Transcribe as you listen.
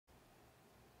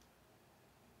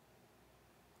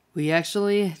We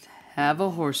actually have a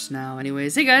horse now.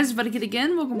 Anyways, hey guys, Vatican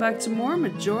again. Welcome back to more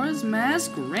Majora's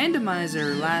Mask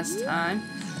Randomizer. Last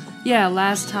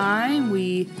time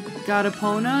we got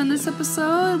Epona in this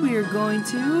episode. We are going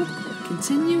to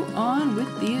continue on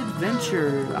with the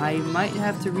adventure. I might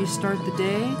have to restart the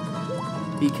day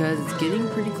because it's getting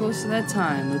pretty close to that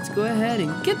time. Let's go ahead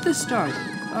and get this started.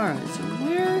 Alright,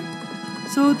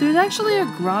 so there's actually a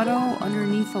grotto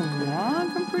underneath a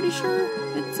log, I'm pretty sure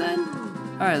it said.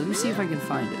 Alright, let me see if I can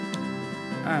find it.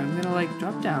 Alright, I'm gonna like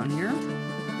drop down here.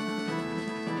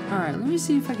 Alright, let me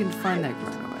see if I can find that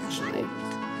grotto actually.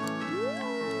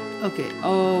 Okay,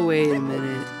 oh wait a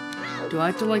minute. Do I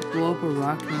have to like blow up a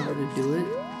rock in order to do it?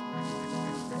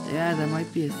 Yeah, that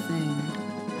might be a thing.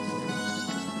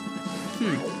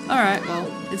 Alright, well,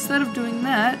 instead of doing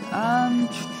that,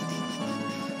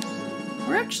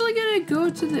 we're actually gonna go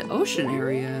to the ocean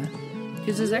area.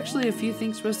 Because there's actually a few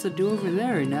things for us to do over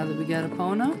there, and now that we got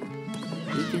Epona,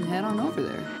 we can head on over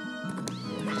there.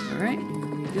 Alright,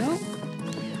 here we go.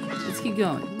 Let's keep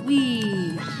going.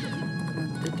 Whee!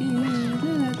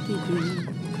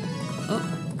 Oh,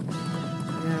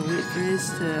 I gotta wait for this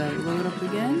to load up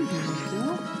again. Here we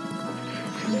go.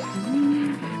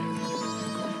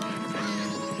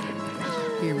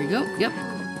 Here we go, yep.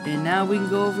 And now we can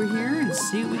go over here and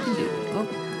see what we can do. Oh,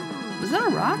 was that a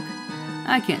rock?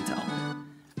 I can't tell.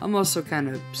 I'm also kind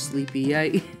of sleepy.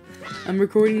 I'm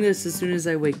recording this as soon as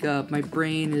I wake up. My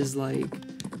brain is like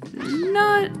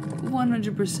not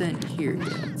 100% here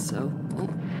yet. So,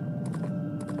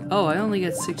 oh, I only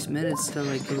got 6 minutes to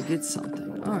like go get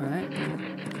something. All right.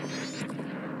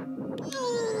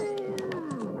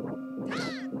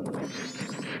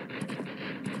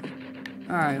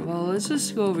 All right. Well, let's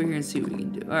just go over here and see what we can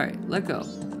do. All right, let go.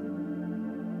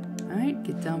 All right,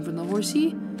 get down from the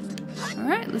horsey.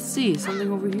 Alright, let's see.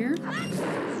 Something over here.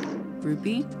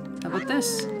 Rupee. How about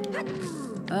this?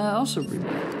 Also rupee.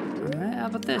 Alright, how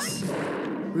about this?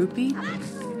 Rupee.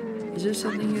 Is there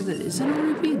something here that isn't a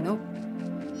rupee? Nope.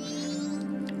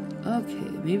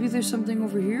 Okay, maybe there's something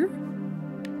over here?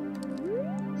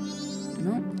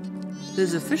 Nope.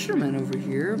 There's a fisherman over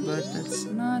here, but that's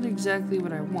not exactly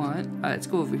what I want. Alright, let's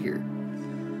go over here.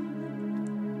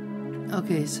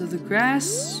 Okay, so the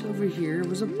grass over here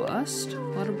was a bust.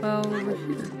 What about over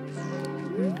here?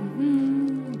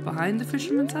 Behind the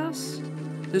fisherman's house?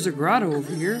 There's a grotto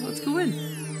over here. Let's go in.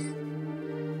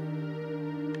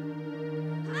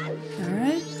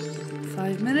 Alright.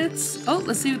 5 minutes. Oh,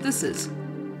 let's see what this is.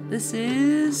 This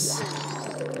is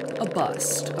a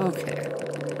bust. Okay.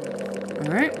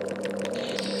 Alright.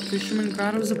 Fisherman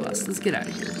grotto is a bust. Let's get out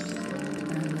of here.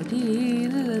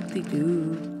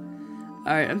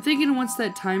 Alright, I'm thinking once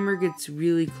that timer gets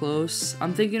really close,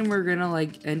 I'm thinking we're gonna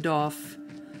like end off,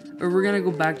 or we're gonna go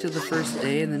back to the first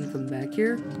day and then come back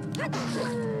here.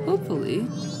 Hopefully.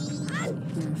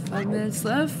 5 minutes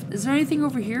left. Is there anything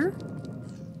over here?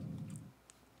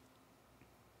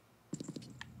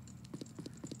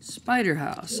 Spider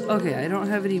house. Okay, I don't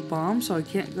have any bombs, so I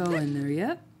can't go in there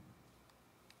yet.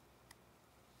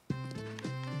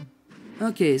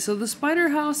 Okay, so the spider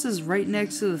house is right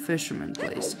next to the fisherman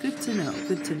place. Good to know,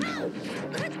 good to know.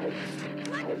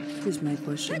 Here's my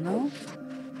question though.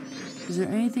 Is there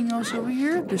anything else over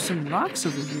here? There's some rocks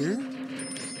over here.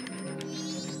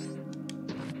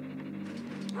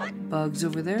 Bugs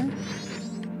over there.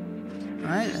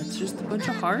 Alright, that's just a bunch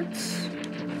of hearts.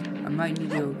 I might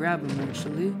need to go grab them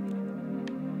actually.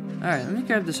 Alright, let me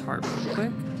grab this heart real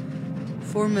quick.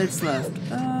 4 minutes left.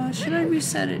 Should I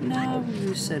reset it now? We'll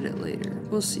reset it later.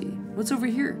 We'll see. What's over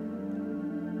here?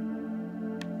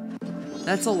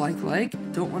 That's a like.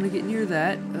 Don't want to get near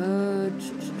that.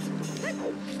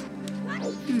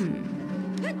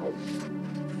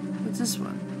 What's this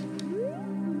one?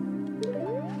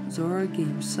 Zora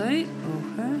game site.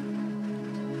 Okay.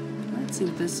 Let's see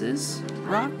what this is.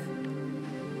 Rock.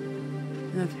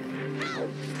 Okay.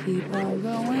 Keep on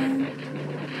going.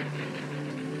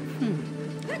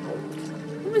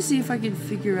 Let me see if I can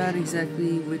figure out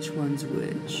exactly which one's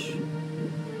which.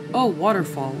 Oh,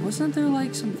 waterfall. Wasn't there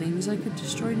like some things I could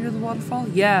destroy near the waterfall?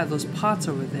 Yeah, those pots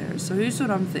over there. So here's what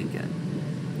I'm thinking.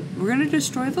 We're gonna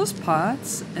destroy those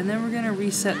pots, and then we're gonna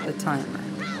reset the timer.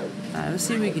 Alright, let's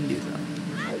see what we can do though.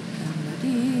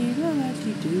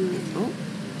 Oh,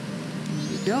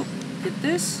 here we go. Get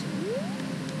this.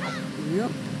 Here we go.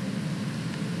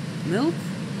 Milk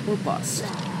or bust?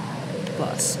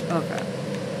 Bust. Okay.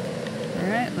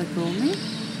 Alright, let go of me.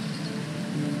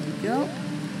 There we go.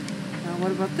 Now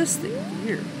what about this thing over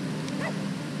here?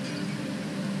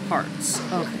 Hearts.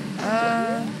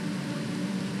 Okay.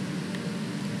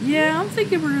 Yeah, I'm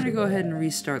thinking we're gonna go ahead and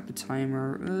restart the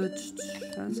timer.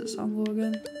 How does that song go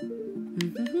again?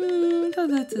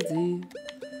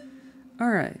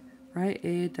 Alright. Right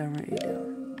A down, right A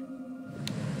down.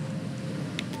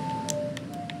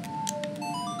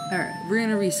 Alright, we're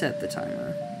gonna reset the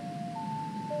timer.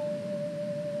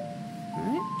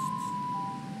 Alright.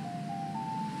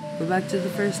 Go back to the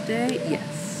first day?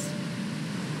 Yes.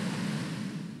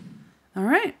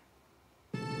 Alright.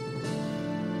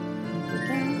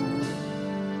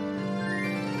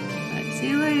 See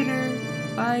you later.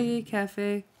 Bye,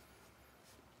 cafe.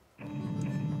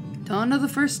 Dawn of the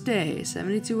first day.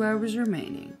 72 hours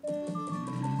remaining.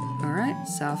 Alright,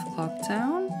 South Clock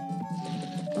Town.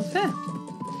 Okay.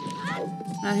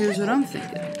 Now here's what I'm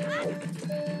thinking.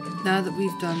 Now that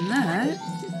we've done that,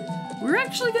 we're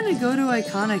actually going to go to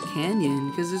Iconic Canyon,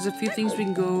 because there's a few things we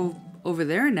can go over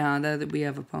there now that we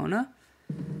have Epona.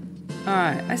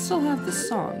 Alright, I still have the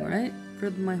song, right?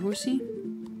 For my horsey?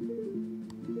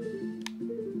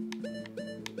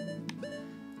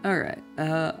 Alright,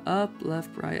 up,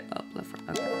 left, right, up, left, right,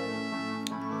 okay.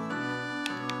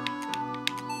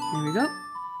 There we go.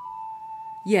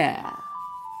 Yeah.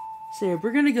 So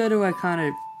we're gonna go to the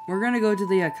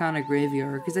Iconic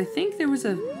Graveyard, because I think there was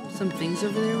some things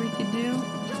over there we could do,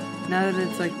 now that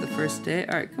it's like the first day.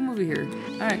 Alright, come over here.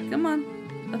 Alright, come on.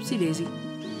 Upsy daisy.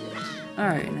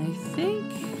 Alright, and I think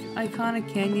Iconic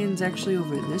Canyon's actually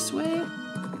over this way,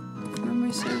 if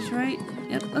memory serves right.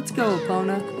 Yep, let's go,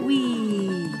 Epona.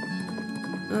 Whee!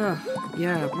 Ugh,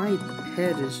 yeah, my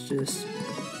head is just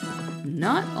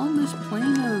not on this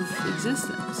plane of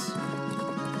existence.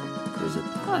 There's a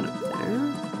pot up there.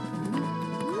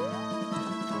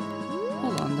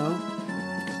 Hold on, though.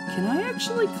 Can I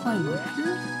actually climb up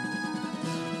here?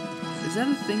 Is that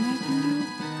a thing I can do?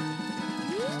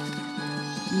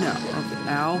 No. Okay,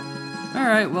 ow.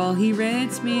 Alright, well, he ran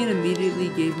into me and immediately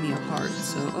gave me a heart,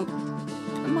 so... Oh,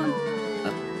 come on.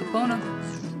 Up, Epona.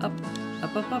 Up,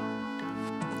 up, up, up.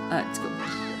 Alright, let's go.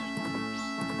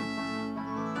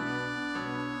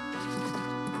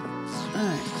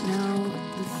 Alright, now,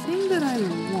 the thing that I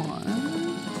want...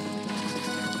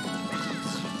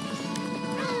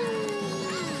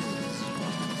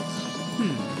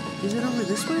 Is it over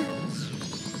this way?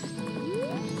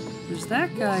 There's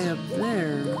that guy up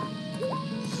there.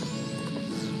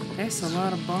 That's a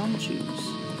lot of bomb juice.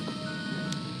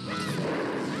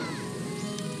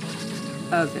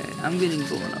 Okay, I'm getting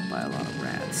blown up by a lot of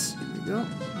rats. Here we go.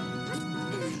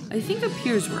 I think up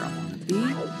here's where I want to be.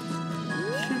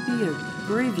 Should be a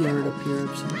graveyard up here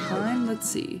of some kind. Let's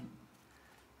see.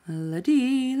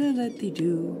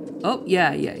 La-dee-la-la-dee-doo. Oh,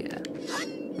 yeah.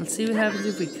 Let's see what happens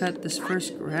if we cut this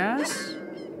first grass.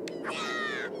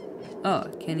 Oh,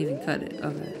 can't even cut it.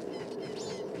 Okay.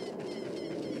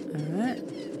 Alright.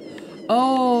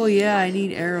 Oh, yeah, I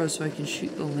need arrows so I can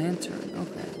shoot the lantern.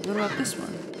 Okay, what about this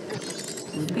one?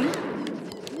 Ruby?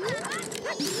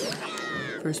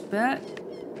 First bat.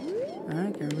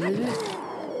 Alright, get rid of it.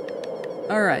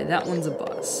 Alright, that one's a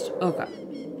bust. Okay.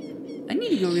 I need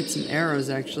to go get some arrows,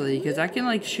 actually, because I can,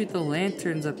 like, shoot the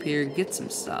lanterns up here and get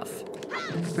some stuff.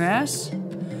 Grass?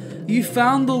 You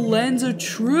found the lens of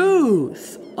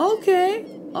truth! Okay,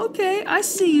 I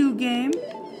see you, game.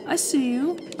 I see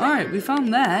you. Alright, we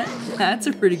found that. That's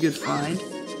a pretty good find.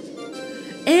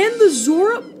 And the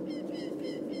Zora...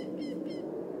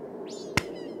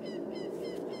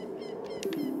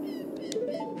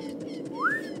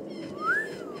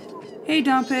 Hey,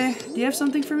 Dompe, do you have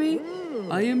something for me?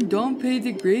 I am Dompe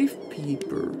the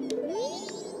Gravekeeper.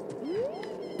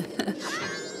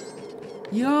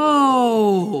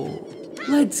 Yo!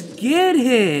 Let's get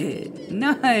it!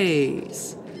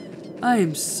 Nice! I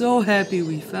am so happy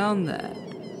we found that.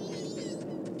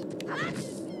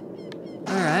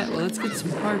 Alright, well, let's get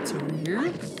some parts over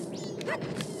here.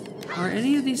 Are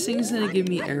any of these things gonna give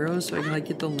me arrows so I can, like,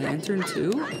 get the lantern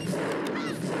too?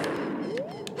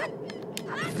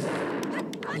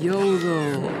 Yo,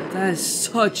 though, that is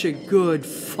such a good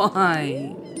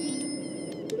find.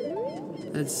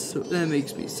 That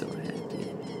makes me so happy.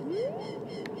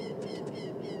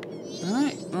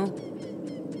 Alright, well,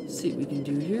 let's see what we can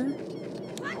do here.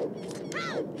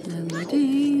 I'm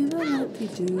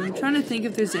trying to think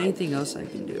if there's anything else I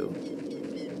can do.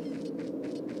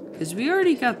 Because we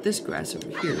already got this grass over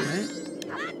here, right?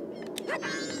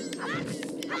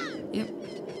 Yep.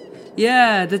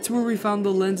 Yeah, that's where we found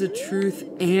the Lens of Truth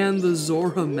and the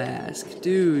Zora mask.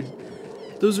 Dude,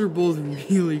 those are both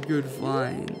really good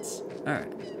finds.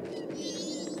 Alright.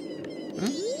 Huh?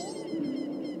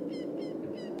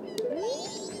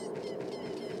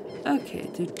 Okay,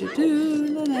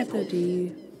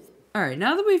 Alright,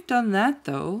 now that we've done that,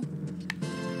 though,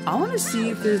 I want to see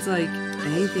if there's like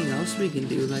anything else we can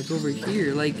do, like over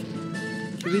here. Like,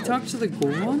 should we talk to the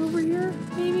Goron over here?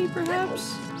 Maybe,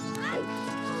 perhaps?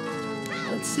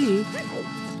 Let's see.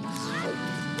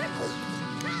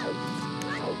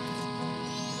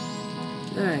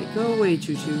 Alright, go away,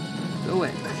 Choo Choo. Go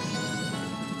away.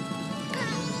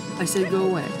 I said go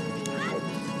away.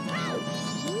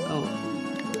 Oh.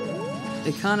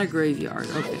 Ikana Graveyard.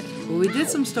 Okay. Well, we did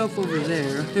some stuff over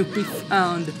there. We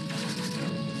found...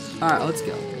 Alright, let's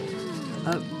go.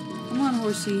 Up. Come on,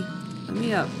 horsey. Let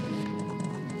me up.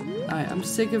 Alright, I'm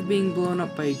sick of being blown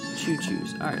up by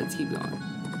choo-choos. Alright, let's keep going.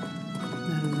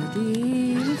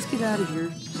 Let's get out of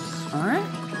here. Alright.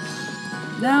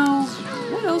 Now,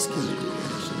 what else can we do,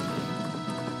 actually?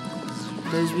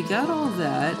 Because we got all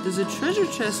that. There's a treasure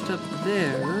chest up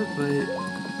there, but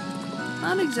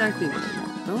not exactly what I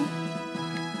want, though.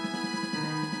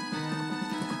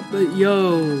 But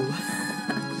yo,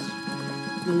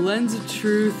 the Lens of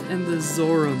Truth and the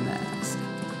Zora mask.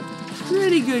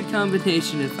 Pretty good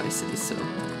combination, if I say so.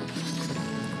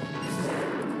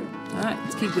 Alright,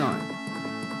 let's keep going.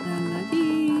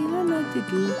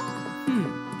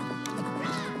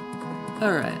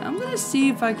 Alright, I'm gonna see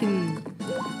if I can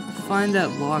find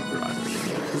that lock rod.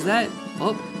 Is that...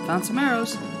 Oh, found some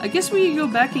arrows. I guess we can go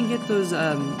back and get those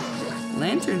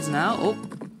lanterns now. Oh,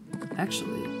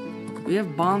 actually, we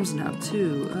have bombs now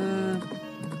too.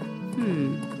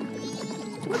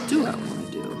 What do I want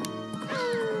to do?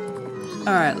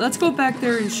 Alright, let's go back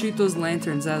there and shoot those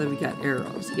lanterns now that we got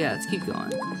arrows. Yeah, let's keep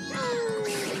going.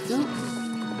 Go.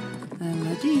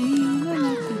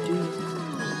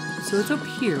 So it's up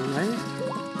here, right?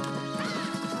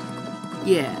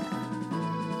 Yeah.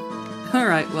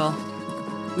 Alright, well,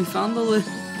 we found the list.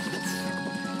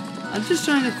 I'm just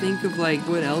trying to think of, like,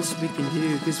 what else we can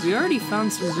do, because we already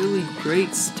found some really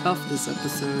great stuff this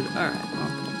episode. Alright,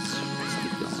 well, let's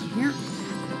keep going here.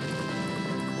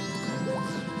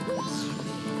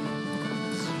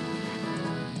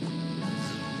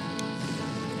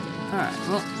 Alright,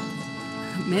 well,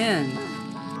 man,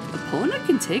 Epona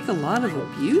can take a lot of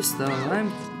abuse, though.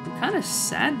 I'm kind of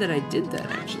sad that I did that,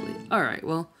 actually. Alright,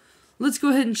 well, let's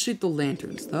go ahead and shoot the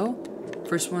lanterns, though.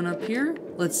 First one up here,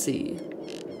 let's see.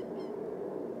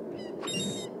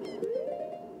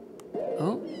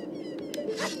 Oh.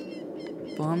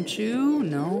 Bomb Chew,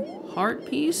 no. Heart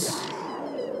Piece?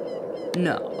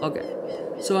 No, okay.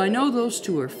 So I know those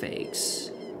two are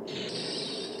fakes.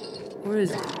 Where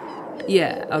is it?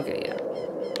 Yeah, okay, yeah.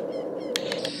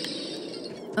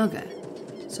 Okay.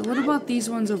 So what about these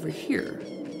ones over here?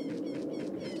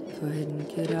 Go ahead and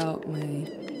get out my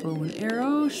bow and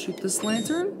arrow, shoot this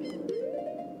lantern.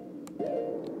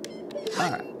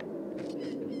 Alright.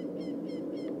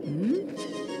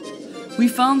 We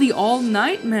found the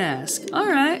all-night mask.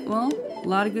 Alright, well, a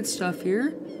lot of good stuff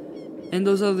here. And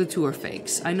those other two are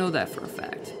fakes. I know that for a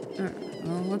fact. Alright,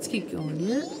 well, let's keep going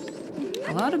here.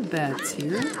 A lot of bats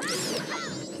here.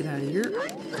 Get out of here.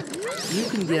 You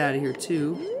can get out of here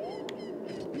too.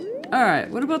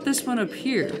 Alright, what about this one up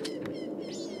here?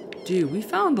 Dude, we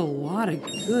found a lot of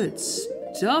good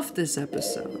stuff this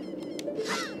episode.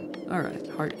 Alright,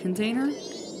 heart container?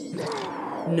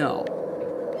 No.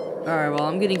 Alright, well,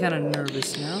 I'm getting kind of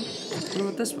nervous now. What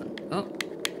about this one? Oh.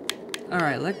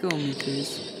 Alright, let go of me,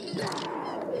 please.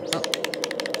 Oh.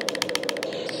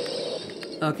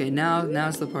 Okay,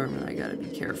 now's the part when I gotta be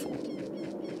careful.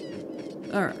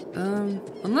 Alright,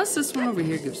 unless this one over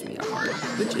here gives me a heart,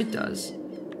 which it does.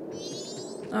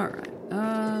 Alright,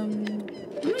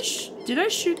 did I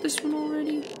shoot this one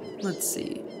already? Let's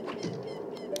see.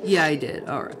 Yeah, I did.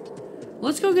 Alright.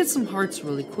 Let's go get some hearts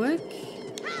really quick.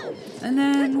 And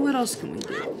then, what else can we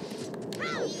do?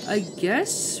 I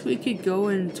guess we could go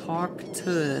and talk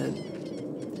to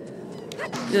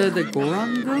the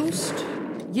Goron ghost?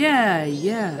 Yeah.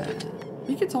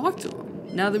 We could talk to him.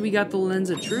 Now that we got the Lens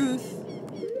of Truth.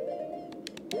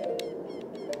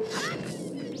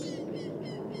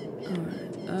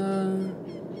 Alright,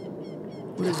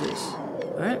 what is this?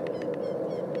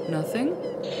 Alright. Nothing.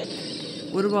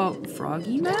 What about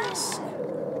Froggy Mask?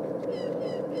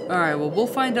 Alright, well, we'll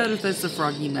find out if that's the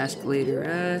Froggy Mask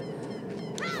later.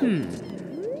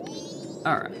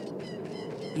 Alright.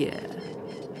 Yeah.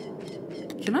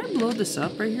 Can I blow this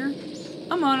up right here?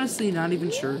 I'm honestly not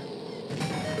even sure.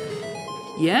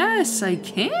 Yes, I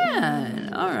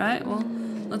can! Alright, well,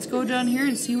 let's go down here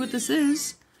and see what this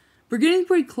is. We're getting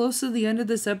pretty close to the end of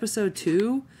this episode,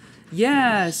 too.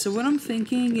 Yeah, so what I'm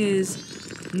thinking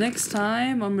is, next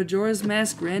time on Majora's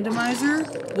Mask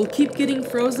Randomizer, we'll keep getting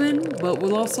frozen, but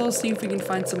we'll also see if we can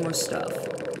find some more stuff.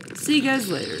 See you guys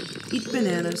later. Eat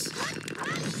bananas.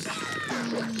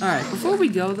 Alright, before we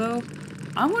go though,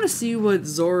 I want to see what the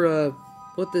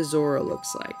Zora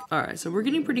looks like. Alright, so we're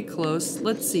getting pretty close.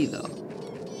 Let's see, though.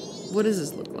 What does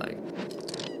this look like?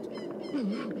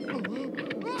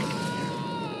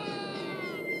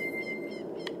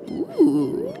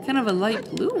 Ooh, kind of a light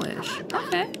bluish.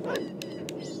 Okay.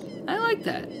 I like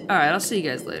that. Alright, I'll see you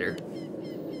guys later.